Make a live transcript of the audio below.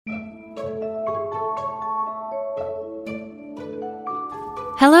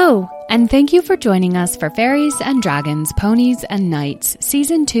Hello, and thank you for joining us for Fairies and Dragons, Ponies and Knights,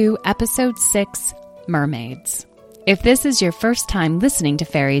 Season 2, Episode 6, Mermaids. If this is your first time listening to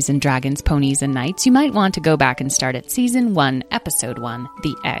Fairies and Dragons, Ponies and Knights, you might want to go back and start at Season 1, Episode 1,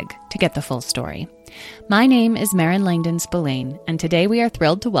 The Egg, to get the full story. My name is Marin Langdon Spillane, and today we are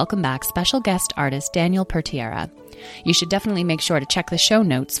thrilled to welcome back special guest artist Daniel Pertiera. You should definitely make sure to check the show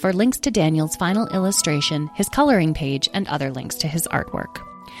notes for links to Daniel's final illustration, his coloring page, and other links to his artwork.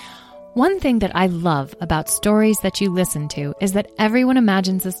 One thing that I love about stories that you listen to is that everyone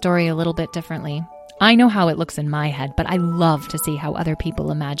imagines the story a little bit differently. I know how it looks in my head, but I love to see how other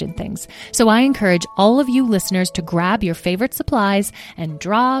people imagine things. So I encourage all of you listeners to grab your favorite supplies and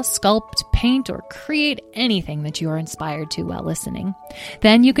draw, sculpt, paint, or create anything that you are inspired to while listening.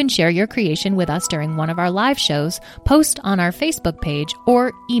 Then you can share your creation with us during one of our live shows, post on our Facebook page,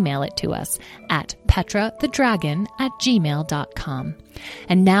 or email it to us at petrathedragon@gmail.com.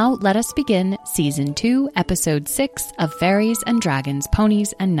 And now let us begin Season 2, Episode 6 of Fairies and Dragons,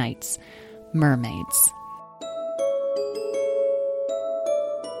 Ponies and Knights, Mermaids.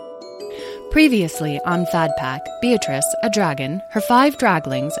 Previously on Fadpak, Beatrice, a dragon, her 5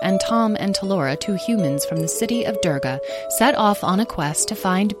 draglings, and Tom and Talora, 2 humans from the city of Durga, set off on a quest to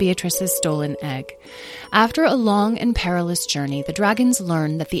find Beatrice's stolen egg. After a long and perilous journey, the dragons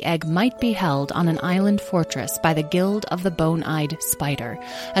learned that the egg might be held on an island fortress by the Guild of the Bone-Eyed Spider,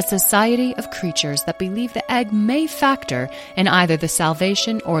 a society of creatures that believe the egg may factor in either the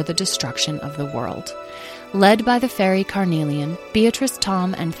salvation or the destruction of the world. Led by the fairy Carnelian, Beatrice,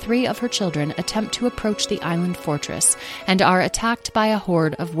 Tom, and 3 of her children attempt to approach the island fortress and are attacked by a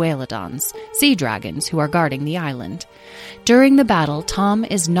horde of Whalodons, sea dragons who are guarding the island. During the battle, Tom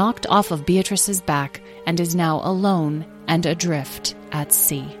is knocked off of Beatrice's back and is now alone and adrift at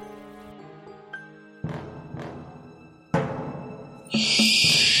sea.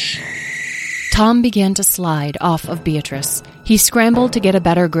 Tom began to slide off of Beatrice. He scrambled to get a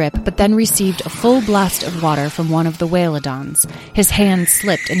better grip, but then received a full blast of water from one of the Whalodons. His hand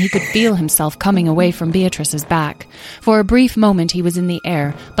slipped, and he could feel himself coming away from Beatrice's back. For a brief moment he was in the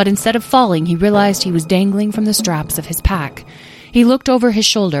air, but instead of falling, he realized he was dangling from the straps of his pack. He looked over his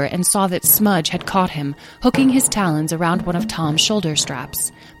shoulder and saw that Smudge had caught him, hooking his talons around one of Tom's shoulder straps.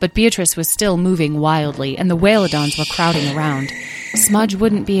 But Beatrice was still moving wildly, and the Whalodons were crowding around. Smudge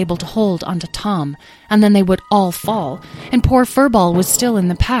wouldn't be able to hold onto Tom, and then they would all fall, and poor Furball was still in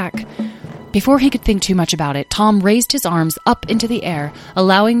the pack. Before he could think too much about it, Tom raised his arms up into the air,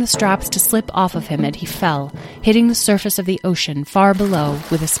 allowing the straps to slip off of him, and he fell, hitting the surface of the ocean far below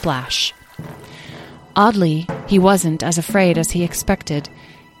with a splash. Oddly, he wasn't as afraid as he expected.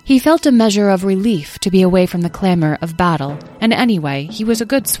 He felt a measure of relief to be away from the clamor of battle, and anyway, he was a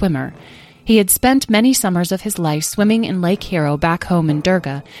good swimmer. He had spent many summers of his life swimming in Lake Hero back home in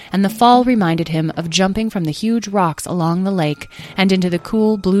Durga, and the fall reminded him of jumping from the huge rocks along the lake and into the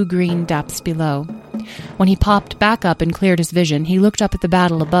cool blue-green depths below. When he popped back up and cleared his vision, he looked up at the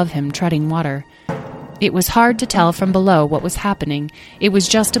battle above him, treading water. It was hard to tell from below what was happening. It was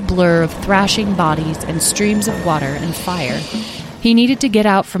just a blur of thrashing bodies and streams of water and fire. He needed to get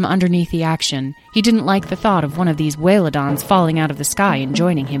out from underneath the action. He didn't like the thought of one of these Whalodons falling out of the sky and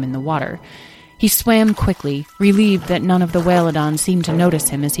joining him in the water. He swam quickly, relieved that none of the Whalodons seemed to notice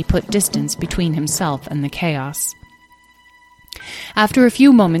him as he put distance between himself and the chaos. After a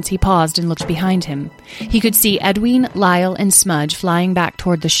few moments, he paused and looked behind him. He could see Edwin, Lyle, and Smudge flying back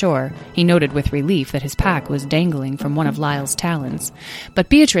toward the shore. He noted with relief that his pack was dangling from one of Lyle's talons. But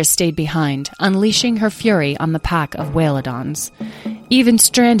Beatrice stayed behind, unleashing her fury on the pack of Whalodons. Even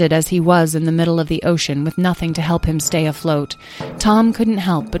stranded as he was in the middle of the ocean with nothing to help him stay afloat, Tom couldn't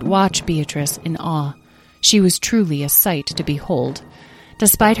help but watch Beatrice in awe. She was truly a sight to behold.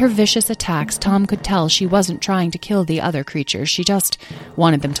 Despite her vicious attacks, Tom could tell she wasn't trying to kill the other creatures. She just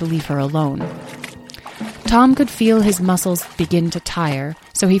wanted them to leave her alone. Tom could feel his muscles begin to tire,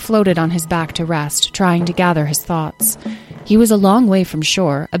 so he floated on his back to rest, trying to gather his thoughts. He was a long way from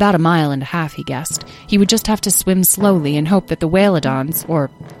shore, about 1.5 miles, he guessed. He would just have to swim slowly and hope that the Whalodons, or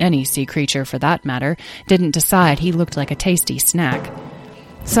any sea creature for that matter, didn't decide he looked like a tasty snack.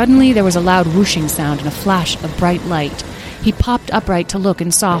 Suddenly there was a loud whooshing sound and a flash of bright light. He popped upright to look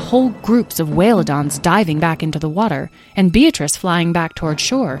and saw whole groups of Whalodons diving back into the water, and Beatrice flying back toward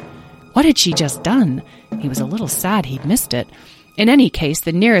shore. What had she just done? He was a little sad he'd missed it. In any case,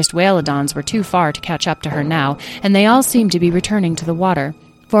 the nearest Whalodons were too far to catch up to her now, and they all seemed to be returning to the water.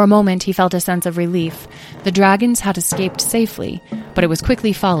 For a moment he felt a sense of relief. The dragons had escaped safely, but it was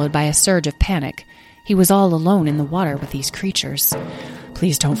quickly followed by a surge of panic. He was all alone in the water with these creatures.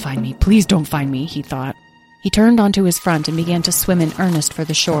 Please don't find me, he thought. He turned onto his front and began to swim in earnest for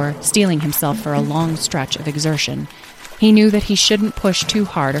the shore, steeling himself for a long stretch of exertion. He knew that he shouldn't push too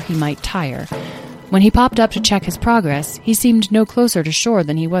hard or he might tire. When he popped up to check his progress, he seemed no closer to shore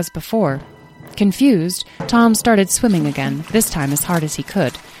than he was before. Confused, Tom started swimming again, this time as hard as he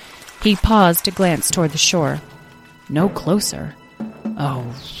could. He paused to glance toward the shore. No closer.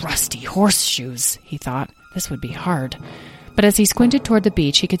 Oh, rusty horseshoes, he thought. This would be hard. But as he squinted toward the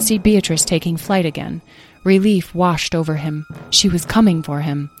beach, he could see Beatrice taking flight again. Relief washed over him. She was coming for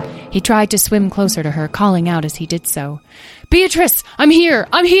him. He tried to swim closer to her, calling out as he did so. "Beatrice! I'm here!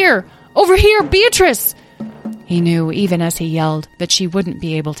 I'm here! Over here, Beatrice!" He knew, even as he yelled, that she wouldn't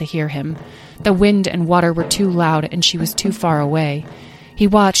be able to hear him. The wind and water were too loud, and she was too far away. He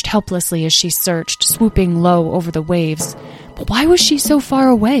watched helplessly as she searched, swooping low over the waves. But why was she so far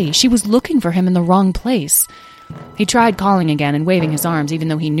away? She was looking for him in the wrong place. He tried calling again and waving his arms, even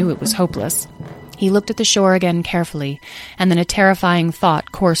though he knew it was hopeless. He looked at the shore again carefully, and then a terrifying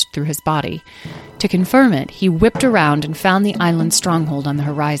thought coursed through his body. To confirm it, he whipped around and found the island stronghold on the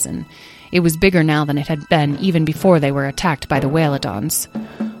horizon. It was bigger now than it had been even before they were attacked by the Whalodons.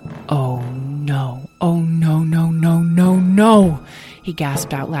 "Oh no, oh no, no, no, no, no," he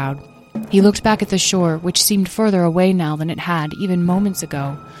gasped out loud. He looked back at the shore, which seemed further away now than it had even moments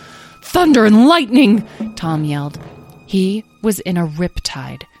ago. "Thunder and lightning!" Tom yelled. He was in a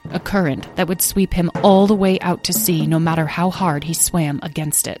riptide, a current that would sweep him all the way out to sea no matter how hard he swam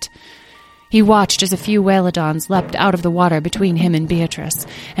against it. He watched as a few Whalodons leapt out of the water between him and Beatrice,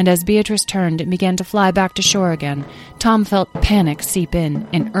 and as Beatrice turned and began to fly back to shore again, Tom felt panic seep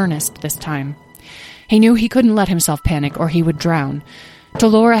in earnest this time. He knew he couldn't let himself panic or he would drown.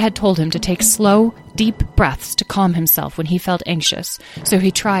 Talora had told him to take slow, deep breaths to calm himself when he felt anxious, so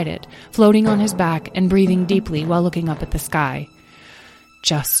he tried it, floating on his back and breathing deeply while looking up at the sky.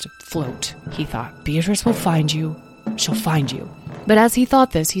 Just float, he thought. Beatrice will find you. She'll find you. But as he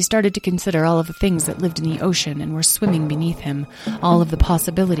thought this, he started to consider all of the things that lived in the ocean and were swimming beneath him, all of the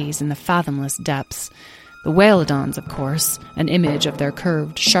possibilities in the fathomless depths. The Whalodons, of course. An image of their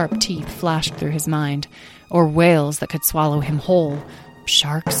curved, sharp teeth flashed through his mind. Or whales that could swallow him whole.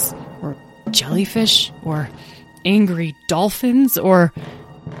 Sharks, or jellyfish, or angry dolphins, or...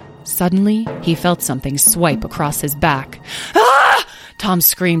 Suddenly, he felt something swipe across his back. "Ah!" Tom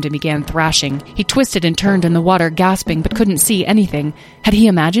screamed and began thrashing. He twisted and turned in the water, gasping, but couldn't see anything. Had he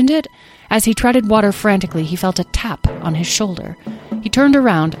imagined it? As he treaded water frantically, he felt a tap on his shoulder. He turned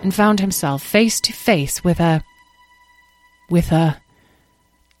around and found himself face to face with a...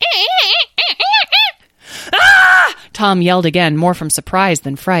 "Ah!" Tom yelled again, more from surprise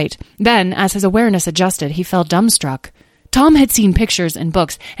than fright. Then, as his awareness adjusted, he fell dumbstruck. Tom had seen pictures and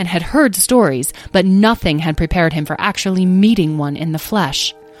books and had heard stories, but nothing had prepared him for actually meeting one in the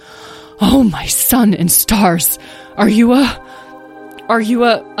flesh. "Oh, my sun and stars! Are you a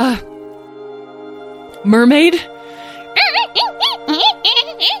mermaid?"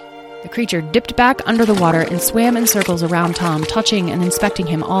 The creature dipped back under the water and swam in circles around Tom, touching and inspecting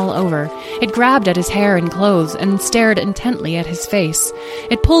him all over. It grabbed at his hair and clothes and stared intently at his face.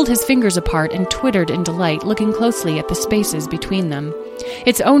 It pulled his fingers apart and twittered in delight, looking closely at the spaces between them.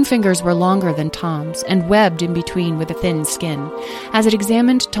 Its own fingers were longer than Tom's and webbed in between with a thin skin. As it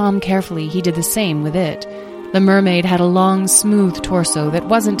examined Tom carefully, he did the same with it. The mermaid had a long, smooth torso that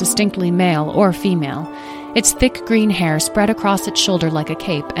wasn't distinctly male or female. Its thick green hair spread across its shoulder like a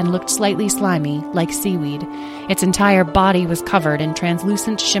cape and looked slightly slimy, like seaweed. Its entire body was covered in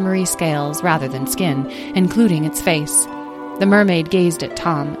translucent, shimmery scales rather than skin, including its face. The mermaid gazed at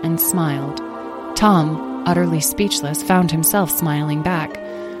Tom and smiled. Tom, utterly speechless, found himself smiling back.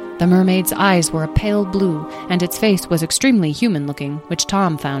 The mermaid's eyes were a pale blue, and its face was extremely human-looking, which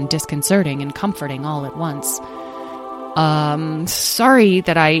Tom found disconcerting and comforting all at once. Sorry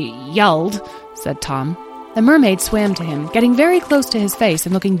that I yelled," said Tom. The mermaid swam to him, getting very close to his face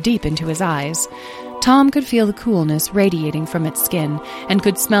and looking deep into his eyes. Tom could feel the coolness radiating from its skin and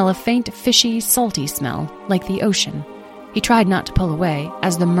could smell a faint, fishy, salty smell, like the ocean. He tried not to pull away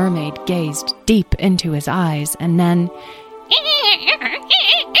as the mermaid gazed deep into his eyes, and then...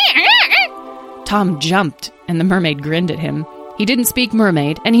 Tom jumped, and the mermaid grinned at him. He didn't speak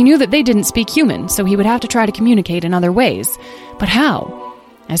mermaid, and he knew that they didn't speak human, so he would have to try to communicate in other ways. But how?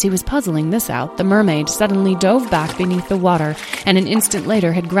 As he was puzzling this out, the mermaid suddenly dove back beneath the water and an instant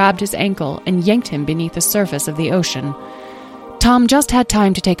later had grabbed his ankle and yanked him beneath the surface of the ocean. Tom just had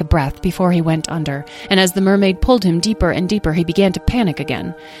time to take a breath before he went under, and as the mermaid pulled him deeper and deeper, he began to panic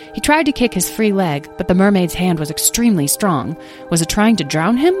again. He tried to kick his free leg, but the mermaid's hand was extremely strong. Was it trying to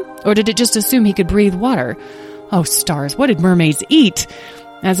drown him? Or did it just assume he could breathe water? Oh, stars, what did mermaids eat?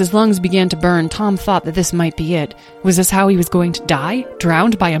 As his lungs began to burn, Tom thought that this might be it. Was this how he was going to die?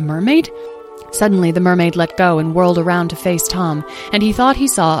 Drowned by a mermaid? Suddenly, the mermaid let go and whirled around to face Tom, and he thought he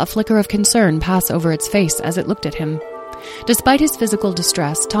saw a flicker of concern pass over its face as it looked at him. Despite his physical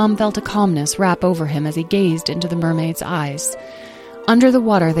distress, Tom felt a calmness wrap over him as he gazed into the mermaid's eyes. Under the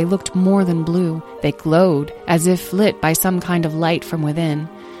water, they looked more than blue. They glowed, as if lit by some kind of light from within.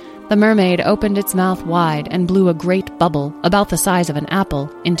 The mermaid opened its mouth wide and blew a great bubble, about the size of an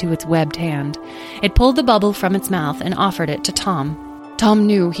apple, into its webbed hand. It pulled the bubble from its mouth and offered it to Tom. Tom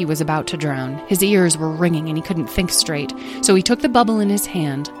knew he was about to drown. His ears were ringing and he couldn't think straight, so he took the bubble in his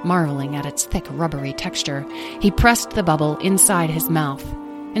hand, marveling at its thick, rubbery texture. He pressed the bubble inside his mouth.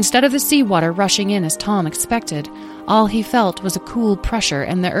 Instead of the seawater rushing in as Tom expected, all he felt was a cool pressure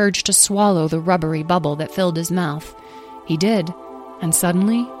and the urge to swallow the rubbery bubble that filled his mouth. He did, and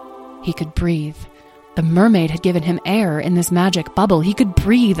suddenly he could breathe. The mermaid had given him air in this magic bubble. He could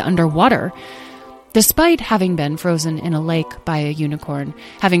breathe underwater. Despite having been frozen in a lake by a unicorn,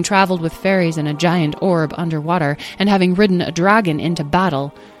 having traveled with fairies in a giant orb underwater, and having ridden a dragon into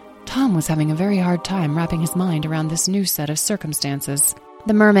battle, Tom was having a very hard time wrapping his mind around this new set of circumstances.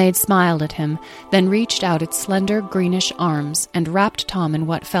 The mermaid smiled at him, then reached out its slender greenish arms and wrapped Tom in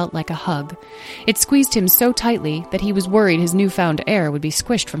what felt like a hug. It squeezed him so tightly that he was worried his newfound air would be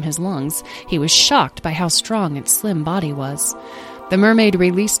squished from his lungs. He was shocked by how strong its slim body was. The mermaid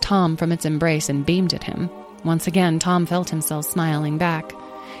released Tom from its embrace and beamed at him. Once again, Tom felt himself smiling back.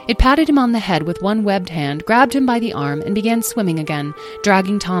 It patted him on the head with one webbed hand, grabbed him by the arm, and began swimming again,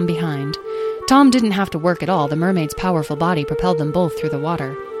 dragging Tom behind. Tom didn't have to work at all. The mermaid's powerful body propelled them both through the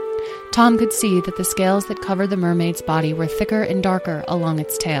water. Tom could see that the scales that covered the mermaid's body were thicker and darker along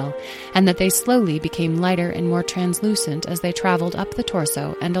its tail, and that they slowly became lighter and more translucent as they traveled up the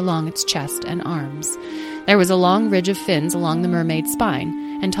torso and along its chest and arms. There was a long ridge of fins along the mermaid's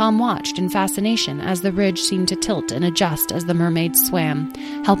spine, and Tom watched in fascination as the ridge seemed to tilt and adjust as the mermaid swam,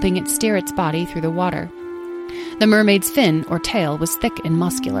 helping it steer its body through the water. The mermaid's fin, or tail, was thick and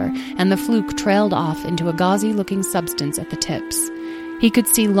muscular, and the fluke trailed off into a gauzy-looking substance at the tips. He could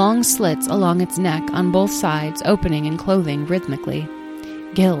see long slits along its neck on both sides, opening and closing rhythmically.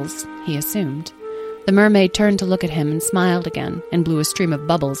 Gills, he assumed. The mermaid turned to look at him and smiled again, and blew a stream of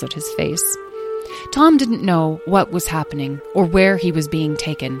bubbles at his face. Tom didn't know what was happening or where he was being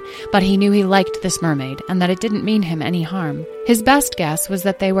taken, but he knew he liked this mermaid and that it didn't mean him any harm. His best guess was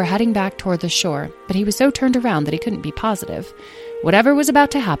that they were heading back toward the shore, but he was so turned around that he couldn't be positive. Whatever was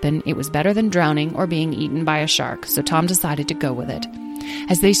about to happen, it was better than drowning or being eaten by a shark, so Tom decided to go with it.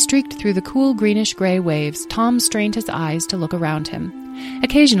 As they streaked through the cool greenish-gray waves, Tom strained his eyes to look around him.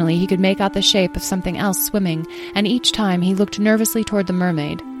 Occasionally he could make out the shape of something else swimming, and each time he looked nervously toward the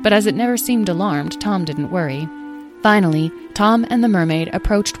mermaid, but as it never seemed alarmed, Tom didn't worry. Finally, Tom and the mermaid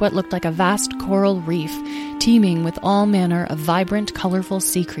approached what looked like a vast coral reef, teeming with all manner of vibrant, colorful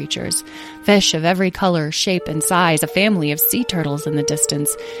sea creatures. Fish of every color, shape, and size, a family of sea turtles in the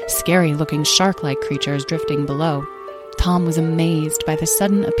distance, scary-looking shark-like creatures drifting below. Tom was amazed by the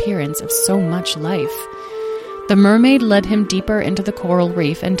sudden appearance of so much life. The mermaid led him deeper into the coral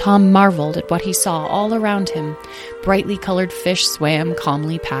reef, and Tom marveled at what he saw all around him. Brightly colored fish swam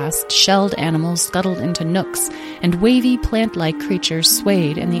calmly past, shelled animals scuttled into nooks, and wavy plant-like creatures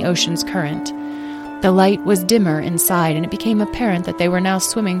swayed in the ocean's current. The light was dimmer inside, and it became apparent that they were now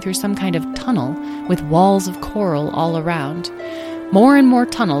swimming through some kind of tunnel, with walls of coral all around. More and more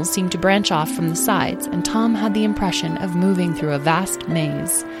tunnels seemed to branch off from the sides, and Tom had the impression of moving through a vast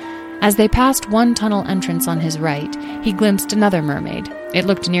maze. As they passed one tunnel entrance on his right, he glimpsed another mermaid. It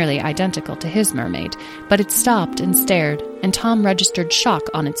looked nearly identical to his mermaid, but it stopped and stared, and Tom registered shock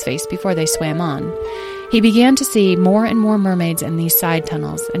on its face before they swam on. He began to see more and more mermaids in these side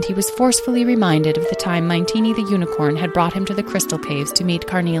tunnels, and he was forcefully reminded of the time Mintini the unicorn had brought him to the crystal caves to meet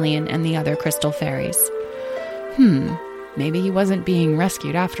Carnelian and the other crystal fairies. Maybe he wasn't being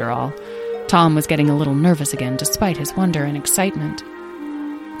rescued after all. Tom was getting a little nervous again, despite his wonder and excitement.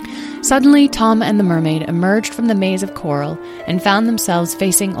 Suddenly, Tom and the mermaid emerged from the maze of coral and found themselves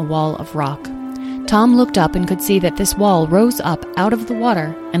facing a wall of rock. Tom looked up and could see that this wall rose up out of the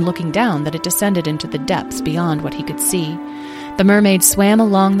water, and looking down that it descended into the depths beyond what he could see. The mermaid swam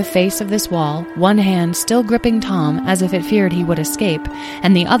along the face of this wall, one hand still gripping Tom as if it feared he would escape,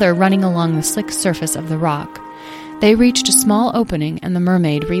 and the other running along the slick surface of the rock. They reached a small opening, and the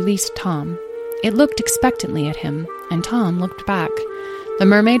mermaid released Tom. It looked expectantly at him, and Tom looked back. The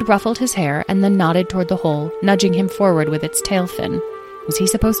mermaid ruffled his hair and then nodded toward the hole, nudging him forward with its tail fin. Was he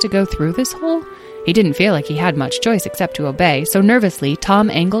supposed to go through this hole? He didn't feel like he had much choice except to obey, so nervously Tom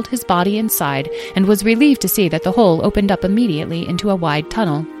angled his body inside and was relieved to see that the hole opened up immediately into a wide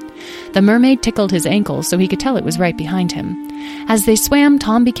tunnel. The mermaid tickled his ankles so he could tell it was right behind him. As they swam,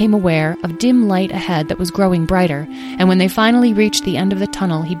 Tom became aware of dim light ahead that was growing brighter, and when they finally reached the end of the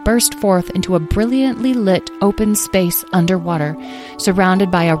tunnel, he burst forth into a brilliantly lit open space underwater, surrounded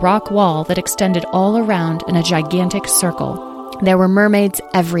by a rock wall that extended all around in a gigantic circle. There were mermaids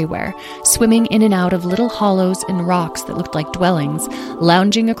everywhere, swimming in and out of little hollows in rocks that looked like dwellings,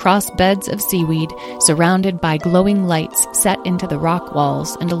 lounging across beds of seaweed, surrounded by glowing lights set into the rock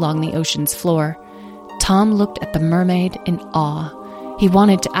walls and along the ocean's floor. Tom looked at the mermaid in awe. He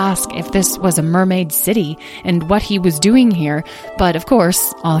wanted to ask if this was a mermaid city and what he was doing here, but of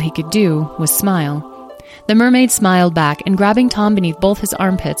course, all he could do was smile. The mermaid smiled back and, grabbing Tom beneath both his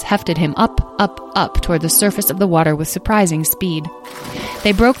armpits, hefted him up toward the surface of the water with surprising speed.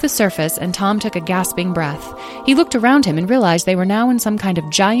 They broke the surface, and Tom took a gasping breath. He looked around him and realized they were now in some kind of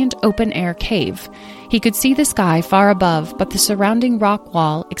giant open-air cave. He could see the sky far above, but the surrounding rock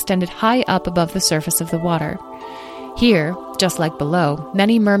wall extended high up above the surface of the water. Here, just like below,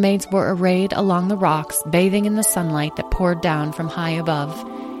 many mermaids were arrayed along the rocks, bathing in the sunlight that poured down from high above.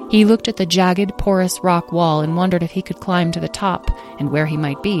 He looked at the jagged, porous rock wall and wondered if he could climb to the top, and where he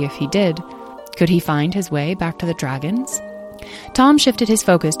might be if he did. Could he find his way back to the dragons? Tom shifted his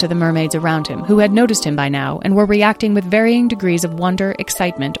focus to the mermaids around him, who had noticed him by now and were reacting with varying degrees of wonder,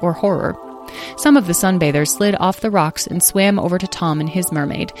 excitement, or horror. Some of the sunbathers slid off the rocks and swam over to Tom and his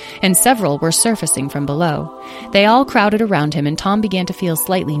mermaid, and several were surfacing from below. They all crowded around him, and Tom began to feel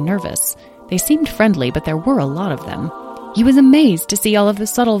slightly nervous. They seemed friendly, but there were a lot of them. He was amazed to see all of the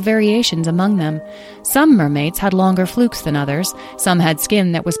subtle variations among them. Some mermaids had longer flukes than others. Some had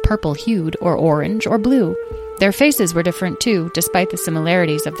skin that was purple-hued or orange or blue. Their faces were different too, despite the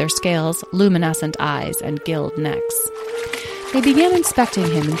similarities of their scales, luminescent eyes, and gilled necks. They began inspecting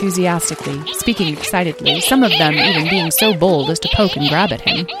him enthusiastically, speaking excitedly, some of them even being so bold as to poke and grab at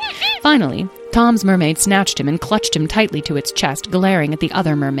him. Finally, Tom's mermaid snatched him and clutched him tightly to its chest, glaring at the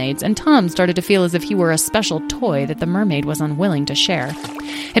other mermaids, and Tom started to feel as if he were a special toy that the mermaid was unwilling to share.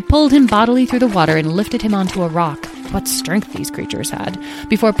 It pulled him bodily through the water and lifted him onto a rock. What strength these creatures had,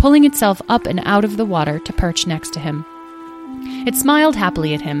 before pulling itself up and out of the water to perch next to him. It smiled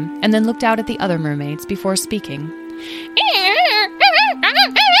happily at him, and then looked out at the other mermaids before speaking.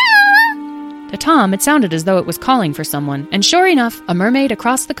 To Tom, it sounded as though it was calling for someone, and sure enough, a mermaid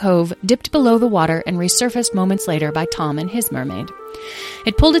across the cove dipped below the water and resurfaced moments later by Tom and his mermaid.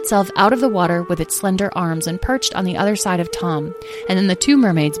 It pulled itself out of the water with its slender arms and perched on the other side of Tom, and then the two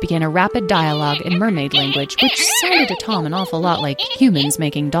mermaids began a rapid dialogue in mermaid language, which sounded to Tom an awful lot like humans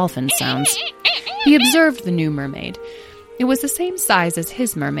making dolphin sounds. He observed the new mermaid. It was the same size as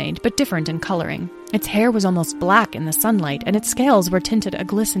his mermaid, but different in coloring. Its hair was almost black in the sunlight, and its scales were tinted a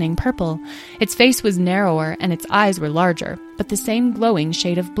glistening purple. Its face was narrower, and its eyes were larger, but the same glowing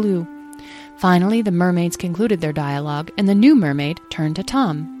shade of blue. Finally, the mermaids concluded their dialogue, and the new mermaid turned to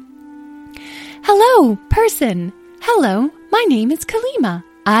Tom. "Hello, person! Hello, my name is Kalima.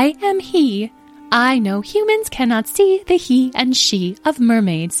 I am he. I know humans cannot see the he and she of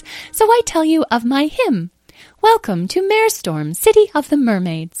mermaids, so I tell you of my him. Welcome to Marestorm, city of the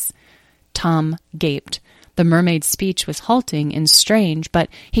mermaids." Tom gaped. The mermaid's speech was halting and strange, but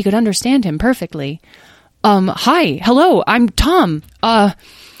he could understand him perfectly. Hi, hello, I'm Tom.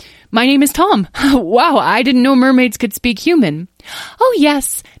 My name is Tom. Wow, I didn't know mermaids could speak human. Oh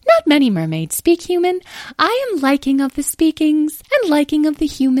yes, not many mermaids speak human. I am liking of the speakings and liking of the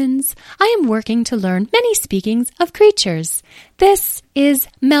humans. I am working to learn many speakings of creatures. This is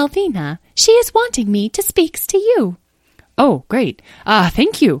Malvina. She is wanting me to speaks to you. Oh, great.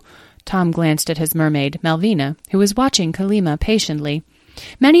 Thank you. Tom glanced at his mermaid, Malvina, who was watching Kalima patiently.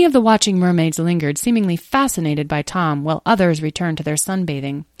 Many of the watching mermaids lingered, seemingly fascinated by Tom, while others returned to their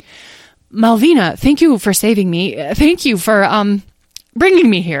sunbathing. Malvina, thank you for saving me. Thank you for, bringing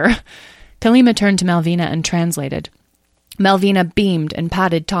me here. Kalima turned to Malvina and translated. Malvina beamed and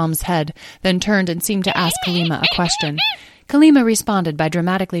patted Tom's head, then turned and seemed to ask Kalima a question. Kalima responded by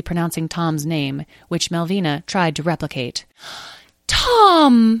dramatically pronouncing Tom's name, which Malvina tried to replicate.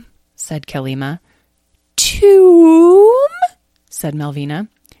 Tom, said Kalima. Tomb, said Malvina.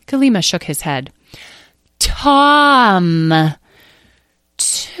 Kalima shook his head. Tom,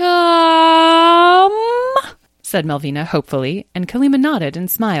 said Malvina hopefully, and Kalima nodded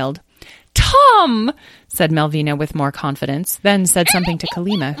and smiled. Tom, said Malvina with more confidence, then said something to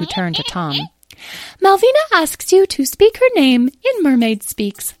Kalima, who turned to Tom. Malvina asks you to speak her name in Mermaid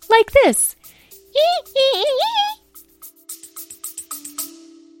Speaks, like this.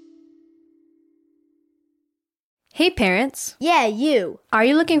 Hey parents! Yeah, you. Are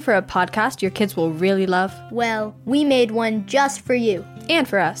you looking for a podcast your kids will really love? Well, we made one just for you. And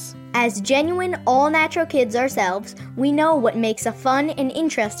for us. As genuine, all-natural kids ourselves, we know what makes a fun and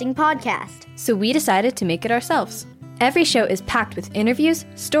interesting podcast. So we decided to make it ourselves. Every show is packed with interviews,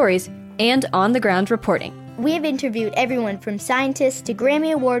 stories, and on-the-ground reporting. We have interviewed everyone from scientists to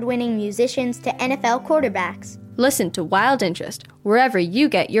Grammy Award-winning musicians to NFL quarterbacks. Listen to Wild Interest wherever you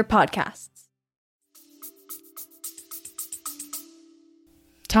get your podcasts.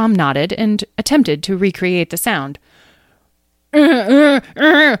 Tom nodded and attempted to recreate the sound.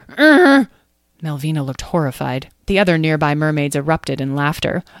 Malvina looked horrified. The other nearby mermaids erupted in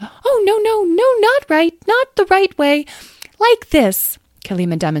laughter. Oh, no, not right. Not the right way. Like this.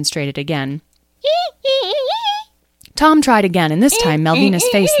 Kalima demonstrated again. Tom tried again, and this time Malvina's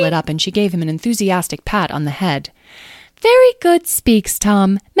face lit up and she gave him an enthusiastic pat on the head. Very good speaks,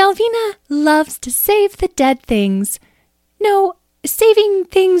 Tom. Malvina loves to save the dead things. No, saving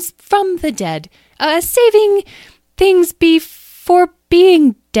things from the dead. Saving things before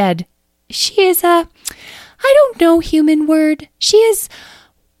being dead. She is I don't know human word. She is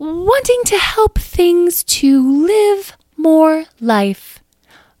wanting to help things to live more life.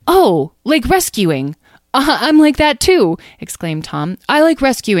 Oh, like rescuing. I'm like that too, exclaimed Tom. I like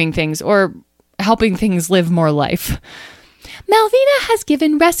rescuing things or helping things live more life. Malvina has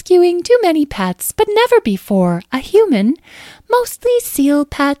given rescuing to many pets, but never before a human. Mostly seal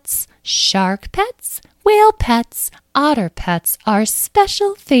pets, shark pets, whale pets, otter pets are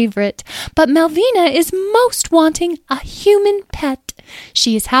special favorite, but Malvina is most wanting a human pet.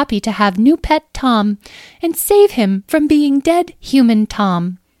 She is happy to have new pet Tom and save him from being dead human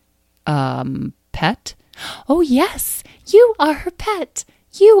Tom. Pet? Oh, yes, you are her pet.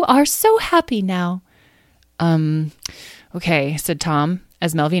 You are so happy now. Okay, said Tom,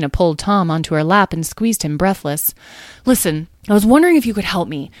 as Malvina pulled Tom onto her lap and squeezed him breathless. Listen, I was wondering if you could help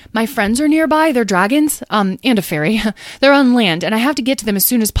me. My friends are nearby. They're dragons, and a fairy. They're on land, and I have to get to them as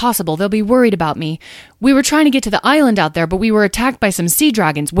soon as possible. They'll be worried about me. We were trying to get to the island out there, but we were attacked by some sea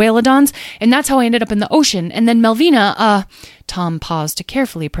dragons, whalodons, and that's how I ended up in the ocean. And then Malvina, Tom paused to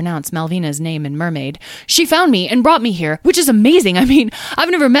carefully pronounce Malvina's name in mermaid. She found me and brought me here, which is amazing. I mean,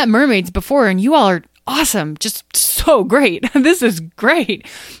 I've never met mermaids before, and you all are awesome. Just so great. This is great.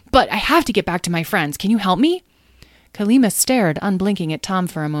 But I have to get back to my friends. Can you help me? Kalima stared, unblinking at Tom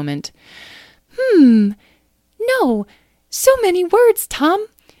for a moment. No. So many words, Tom.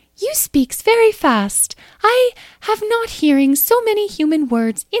 You speaks very fast. I have not hearing so many human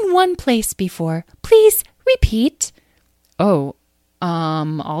words in one place before. Please repeat. Oh,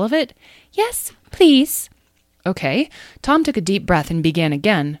 all of it? Yes, please. Okay. Tom took a deep breath and began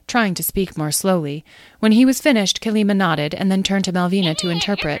again, trying to speak more slowly. When he was finished, Kalima nodded and then turned to Malvina to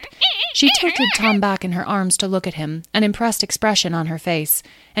interpret. She tilted Tom back in her arms to look at him, an impressed expression on her face,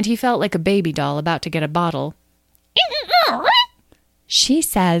 and he felt like a baby doll about to get a bottle. She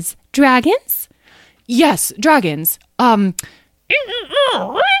says, dragons? Yes, dragons. Tom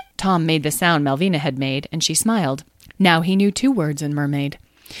made the sound Malvina had made, and she smiled. Now he knew 2 words in mermaid.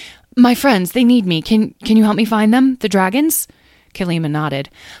 My friends, they need me. Can you help me find them, the dragons? Kalima nodded.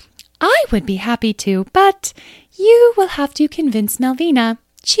 I would be happy to, but you will have to convince Malvina.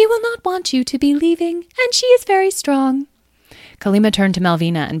 She will not want you to be leaving, and she is very strong. Kalima turned to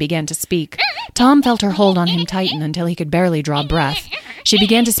Malvina and began to speak. Tom felt her hold on him tighten until he could barely draw breath. She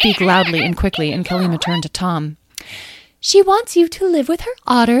began to speak loudly and quickly, and Kalima turned to Tom. She wants you to live with her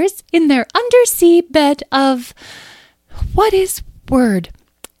otters in their undersea bed of... what is word?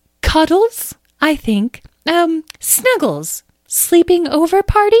 Cuddles, I think. Snuggles. Sleeping over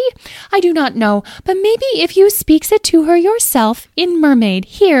party? I do not know, but maybe if you speaks it to her yourself in mermaid.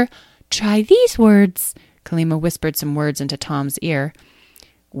 Here, try these words. Kalima whispered some words into Tom's ear.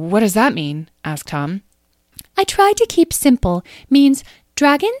 What does that mean? Asked Tom. I tried to keep simple. Means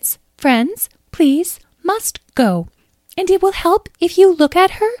dragons, friends, please, must go. And it will help if you look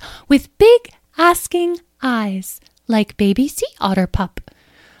at her with big asking eyes, like baby sea otter pup.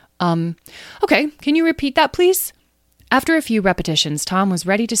 Okay, can you repeat that, please? After a few repetitions, Tom was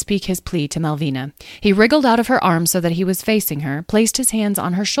ready to speak his plea to Malvina. He wriggled out of her arms so that he was facing her, placed his hands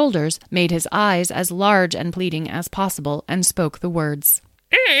on her shoulders, made his eyes as large and pleading as possible, and spoke the words.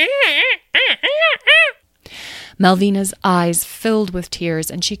 Malvina's eyes filled with tears,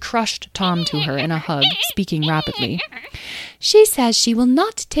 and she crushed Tom to her in a hug, speaking rapidly. She says she will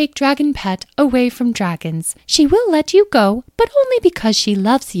not take Dragon Pet away from dragons. She will let you go, but only because she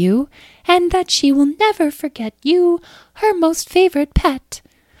loves you, and that she will never forget you, her most favorite pet.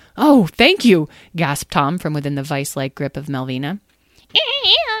 Oh, thank you, gasped Tom from within the vice-like grip of Malvina.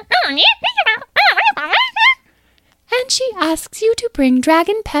 and she asks you to bring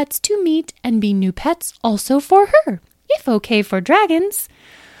dragon pets to meet and be new pets also for her, if okay for dragons."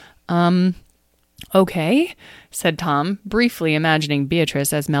 Okay, said Tom, briefly imagining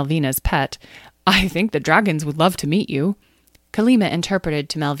Beatrice as Malvina's pet. "I think the dragons would love to meet you." Kalima interpreted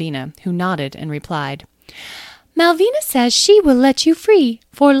to Malvina, who nodded and replied, "Malvina says she will let you free,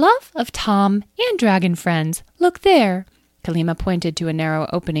 for love of Tom and dragon friends. Look there." Kalima pointed to a narrow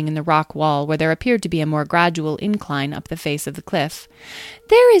opening in the rock wall where there appeared to be a more gradual incline up the face of the cliff.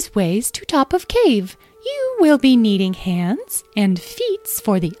 "There is ways to top of cave. You will be needing hands and feets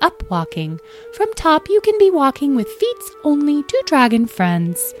for the up-walking. From top you can be walking with feets only to dragon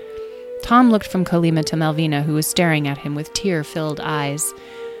friends." Tom looked from Kalima to Malvina, who was staring at him with tear-filled eyes.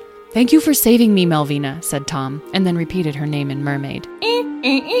 "Thank you for saving me, Malvina," said Tom, and then repeated her name in mermaid.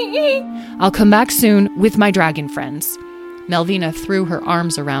 "I'll come back soon with my dragon friends." Malvina threw her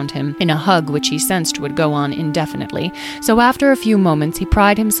arms around him in a hug which he sensed would go on indefinitely, so after a few moments he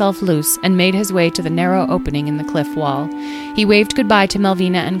pried himself loose and made his way to the narrow opening in the cliff wall. He waved goodbye to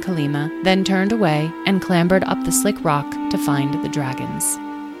Malvina and Kalima, then turned away and clambered up the slick rock to find the dragons.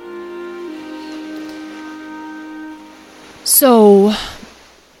 "So,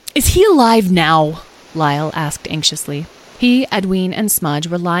 is he alive now?" Lyle asked anxiously. He, Edwin, and Smudge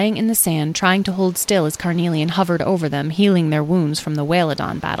were lying in the sand trying to hold still as Carnelian hovered over them, healing their wounds from the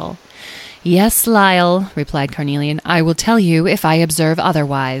Whalodon battle. "Yes, Lyle," replied Carnelian. "I will tell you if I observe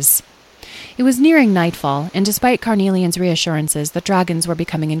otherwise." It was nearing nightfall, and despite Carnelian's reassurances, the dragons were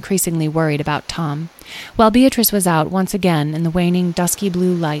becoming increasingly worried about Tom. While Beatrice was out once again in the waning dusky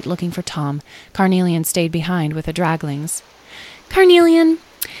blue light looking for Tom, Carnelian stayed behind with the draglings. "Carnelian,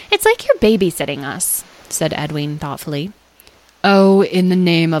 it's like you're babysitting us," said Edwin thoughtfully. "Oh, in the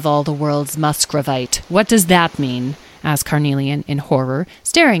name of all the world's Musgravite, what does that mean?" asked Carnelian in horror,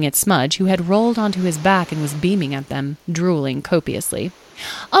 staring at Smudge, who had rolled onto his back and was beaming at them, drooling copiously.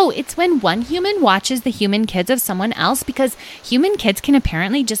 "Oh, it's when one human watches the human kids of someone else, because human kids can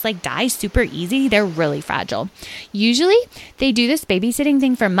apparently just die super easy. They're really fragile. Usually, they do this babysitting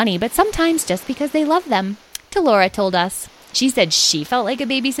thing for money, but sometimes just because they love them. Talora told us. She said she felt like a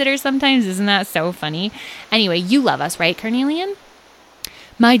babysitter sometimes. Isn't that so funny? Anyway, you love us, right, Carnelian?"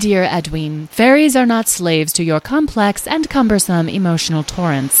 "My dear Edwin, fairies are not slaves to your complex and cumbersome emotional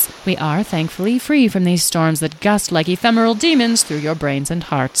torrents. We are, thankfully, free from these storms that gust like ephemeral demons through your brains and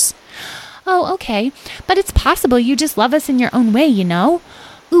hearts." "Oh, okay. But it's possible you just love us in your own way, you know?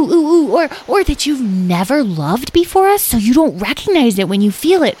 Or that you've never loved before us, so you don't recognize it when you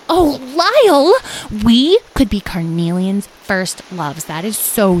feel it. Oh, Lyle! We could be Carnelian's first loves. That is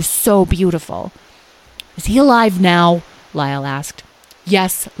so, so beautiful." "Is he alive now?" Lyle asked.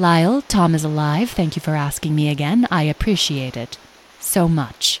 "Yes, Lyle, Tom is alive. Thank you for asking me again. I appreciate it so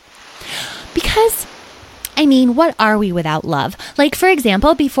much." "Because, what are we without love? Like, for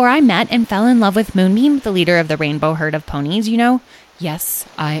example, before I met and fell in love with Moonbeam, the leader of the rainbow herd of ponies, you know?" "Yes,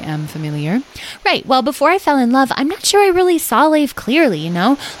 I am familiar." "Right. Well, before I fell in love, I'm not sure I really saw life clearly, you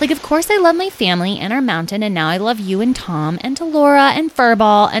know? Of course I love my family and our mountain, and now I love you and Tom and Talora and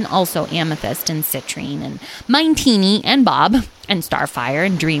Furball and also Amethyst and Citrine and Minetini and Bob and Starfire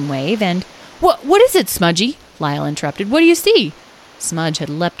and Dreamwave and—" What is it, Smudgy?" Lyle interrupted. "What do you see?" Smudge had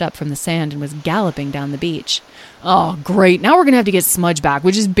leapt up from the sand and was galloping down the beach. "Oh, great. Now we're going to have to get Smudge back,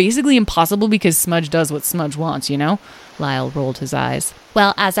 which is basically impossible because Smudge does what Smudge wants, you know?" Lyle rolled his eyes.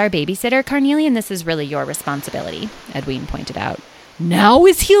 "Well, as our babysitter, Carnelian, this is really your responsibility," Edwin pointed out. "Now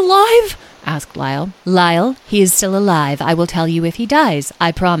is he alive?" asked Lyle. "Lyle, he is still alive. I will tell you if he dies,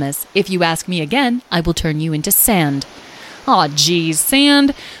 I promise. If you ask me again, I will turn you into sand." "Aw, geez,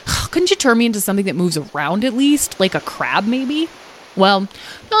 sand. Couldn't you turn me into something that moves around at least? Like a crab, maybe?" "Well,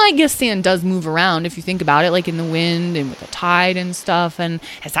 no, I guess sand does move around if you think about it, like in the wind and with the tide and stuff, and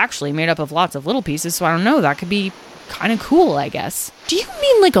it's actually made up of lots of little pieces, so I don't know, that could be kind of cool, I guess." "Do you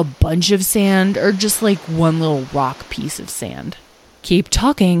mean like a bunch of sand, or just like one little rock piece of sand?" "Keep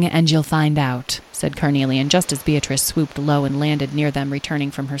talking and you'll find out," said Carnelian, just as Beatrice swooped low and landed near them,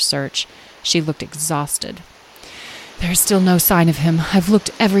 returning from her search. She looked exhausted. "There's still no sign of him. I've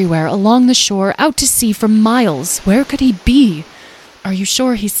looked everywhere, along the shore, out to sea for miles. Where could he be? Are you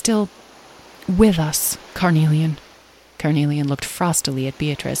sure he's still with us, Carnelian?" Carnelian looked frostily at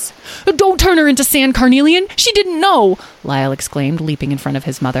Beatrice. "Don't turn her into sand, Carnelian! She didn't know!" Lyle exclaimed, leaping in front of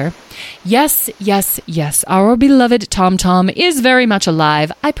his mother. Yes, our beloved Tom is very much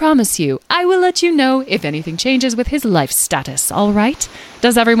alive. I promise you. I will let you know if anything changes with his life status, all right?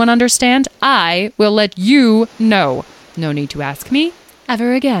 Does everyone understand? I will let you know. No need to ask me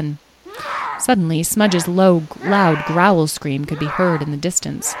ever again." Suddenly, Smudge's loud growl scream could be heard in the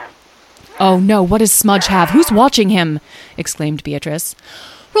distance. "Oh no, what does Smudge have? Who's watching him?" exclaimed Beatrice.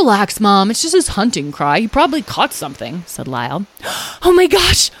 "Relax, Mom. It's just his hunting cry. He probably caught something," said Lyle. "Oh my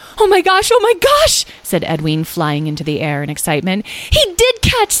gosh! Oh my gosh! Oh my gosh!" said Edwin, flying into the air in excitement. "He did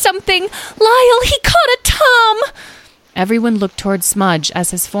catch something! Lyle, he caught a tom!" Everyone looked toward Smudge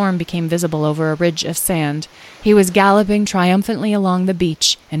as his form became visible over a ridge of sand. He was galloping triumphantly along the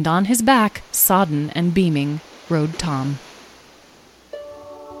beach, and on his back, sodden and beaming, rode Tom.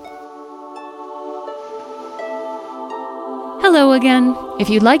 Hello again. If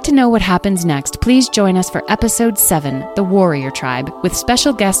you'd like to know what happens next, please join us for Episode 7, The Warrior Tribe, with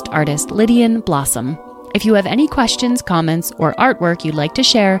special guest artist Lydian Blossom. If you have any questions, comments, or artwork you'd like to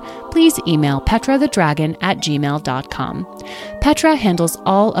share, please email petrathedragon@gmail.com. Petra handles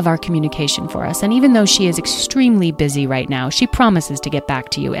all of our communication for us, and even though she is extremely busy right now, she promises to get back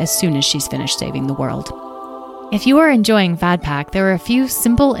to you as soon as she's finished saving the world. If you are enjoying FADPAC, there are a few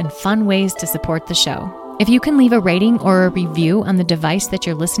simple and fun ways to support the show. If you can leave a rating or a review on the device that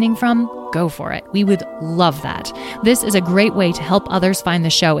you're listening from, go for it. We would love that. This is a great way to help others find the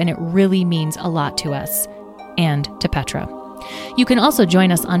show, and it really means a lot to us and to Petra. You can also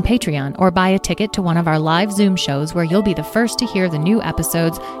join us on Patreon or buy a ticket to one of our live Zoom shows where you'll be the first to hear the new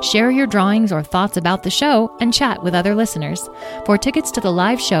episodes, share your drawings or thoughts about the show, and chat with other listeners. For tickets to the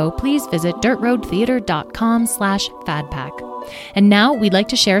live show, please visit dirtroadtheater.com/FADPAC. And now we'd like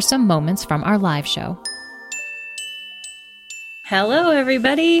to share some moments from our live show. Hello,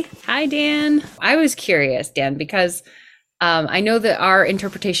 everybody. Hi, Dan. I was curious, Dan, because I know that our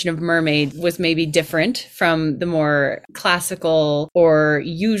interpretation of mermaid was maybe different from the more classical or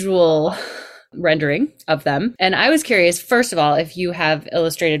usual rendering of them. And I was curious, first of all, if you have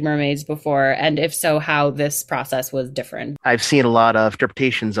illustrated mermaids before, and if so, how this process was different. I've seen a lot of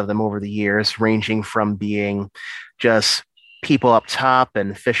interpretations of them over the years, ranging from being just people up top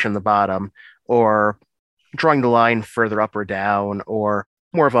and fish on the bottom, or drawing the line further up or down, or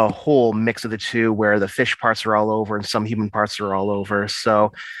more of a whole mix of the two where the fish parts are all over and some human parts are all over.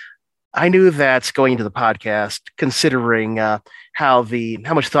 So I knew that going into the podcast, considering how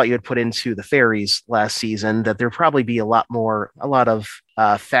much thought you had put into the fairies last season, that there'd probably be a lot of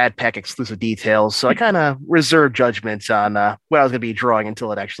FADPAC exclusive details. So I kind of reserved judgment on what I was going to be drawing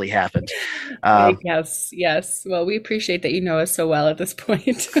until it actually happened. Yes. Well, we appreciate that you know us so well at this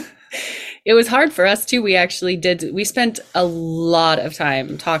point. It was hard for us too. We spent a lot of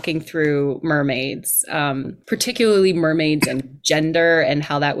time talking through mermaids, particularly mermaids and gender, and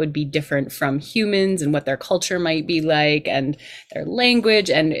how that would be different from humans and what their culture might be like and their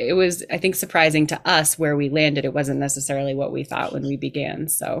language. And it was, I think, surprising to us where we landed. It wasn't necessarily what we thought when we began.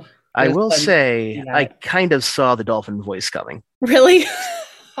 So I will say I kind of saw the dolphin voice coming. Really?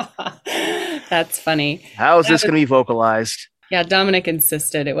 That's funny. How is this going to be vocalized? Yeah, Dominic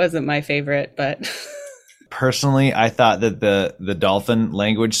insisted. It wasn't my favorite, but personally, I thought that the dolphin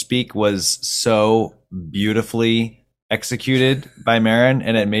language speak was so beautifully executed by Marin,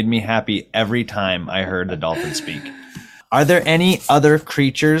 and it made me happy every time I heard the dolphin speak. Are there any other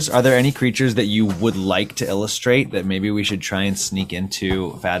creatures? Are there any creatures that you would like to illustrate that maybe we should try and sneak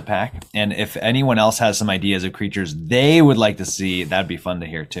into FADPAC? And if anyone else has some ideas of creatures they would like to see, that'd be fun to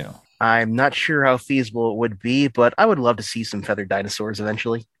hear too. I'm not sure how feasible it would be, but I would love to see some feathered dinosaurs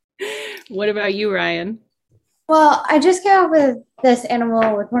eventually. What about you, Ryan? Well, I just came up with this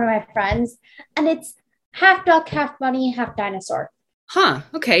animal with one of my friends, and it's half duck, half bunny, half dinosaur. Huh.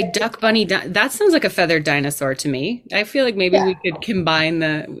 Okay. Duck, bunny. That sounds like a feathered dinosaur to me. I feel like maybe we could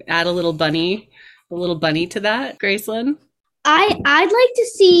add a little bunny to that. Gracelyn? I'd like to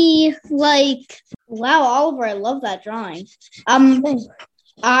see, wow, Oliver, I love that drawing.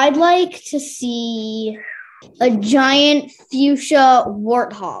 I'd like to see a giant fuchsia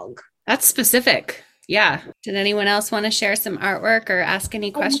warthog. That's specific. Yeah. Did anyone else want to share some artwork or ask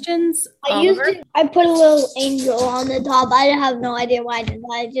any questions? I put a little angel on the top. I have no idea why I did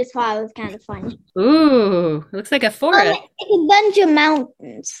that. I just thought it was kind of funny. Ooh, looks like a forest. It's a bunch of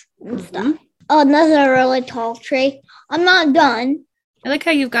mountains and stuff. Another really tall tree. I'm not done. I like how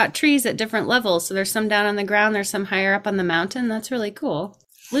you've got trees at different levels. So there's some down on the ground, there's some higher up on the mountain. That's really cool.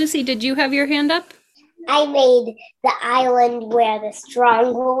 Lucy, did you have your hand up? I made the island where the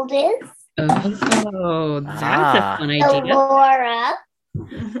stronghold is. Oh, that's a fun idea.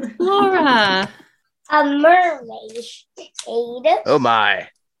 Laura. A mermaid. Oh my.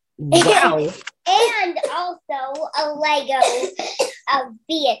 Wow. And also a Lego of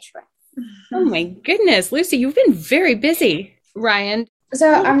Beatrice. Oh my goodness. Lucy, you've been very busy. Ryan? So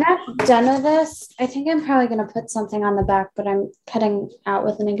I'm not done with this. I think I'm probably going to put something on the back, but I'm cutting out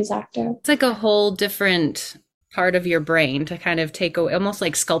with an X-Acto. It's like a whole different part of your brain to kind of take away, almost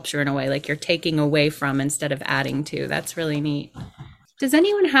like sculpture in a way, like you're taking away from instead of adding to. That's really neat. Does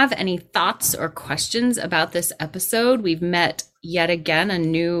anyone have any thoughts or questions about this episode? We've met yet again a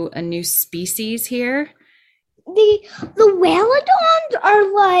new species here. The Whalodons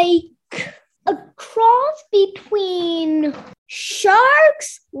are like a cross between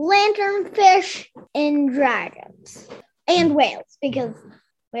sharks, lanternfish, and dragons. And whales, because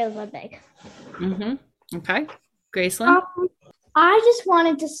whales are big. Mm-hmm. Okay. Gracelyn? I just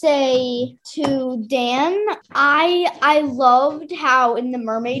wanted to say to Dan, I loved how in the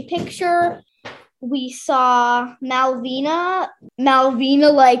mermaid picture we saw Malvina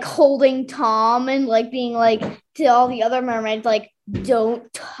like holding Tom and like being like to all the other mermaids like,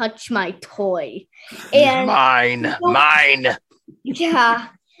 don't touch my toy. And mine. Yeah,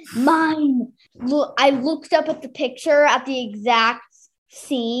 mine. Look, I looked up at the picture at the exact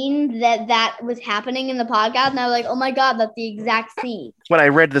scene that was happening in the podcast, and I was like, oh my god, that's the exact scene. When I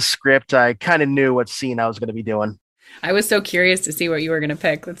read the script, I kind of knew what scene I was going to be doing. I was so curious to see what you were going to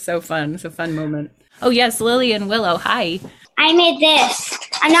pick. That's so fun. It's a fun moment. Oh yes, Lily and Willow, hi. I made this.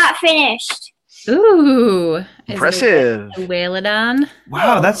 I'm not finished. Ooh. Impressive. A Whalodon.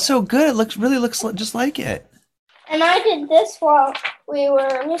 Wow, that's so good. It looks just like it. And I did this while we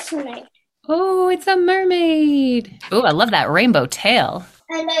were listening. Oh, it's a mermaid. Oh, I love that rainbow tail.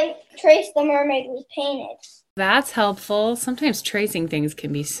 And I traced the mermaid we painted. That's helpful. Sometimes tracing things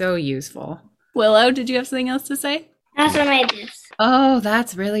can be so useful. Willow, did you have something else to say? That's what I did. Oh,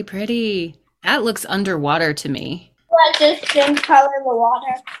 that's really pretty. That looks underwater to me. What just didn't color the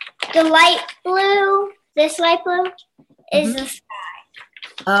water? The light blue, this light blue, is the sky.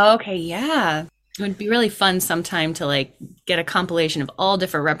 Oh, okay, yeah. It would be really fun sometime to like get a compilation of all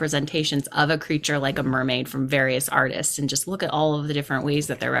different representations of a creature like a mermaid from various artists and just look at all of the different ways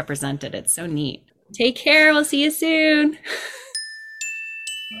that they're represented. It's so neat. Take care. We'll see you soon.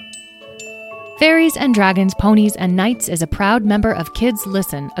 Fairies and Dragons, Ponies and Knights is a proud member of Kids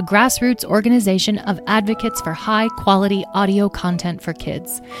Listen, a grassroots organization of advocates for high-quality audio content for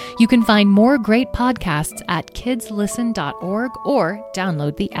kids. You can find more great podcasts at kidslisten.org or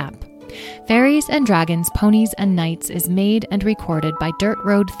download the app. Fairies and Dragons, Ponies and Knights is made and recorded by Dirt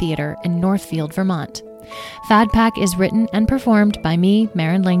Road Theatre in Northfield, Vermont. Fad Pack is written and performed by me,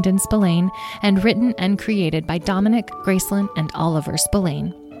 Maren Langdon Spillane, and written and created by Dominic, Gracelyn, and Oliver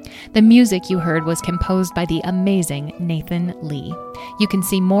Spillane. The music you heard was composed by the amazing Nathan Lee. You can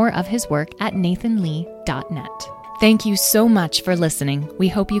see more of his work at nathanlee.net. Thank you so much for listening. We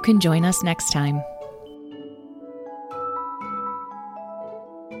hope you can join us next time.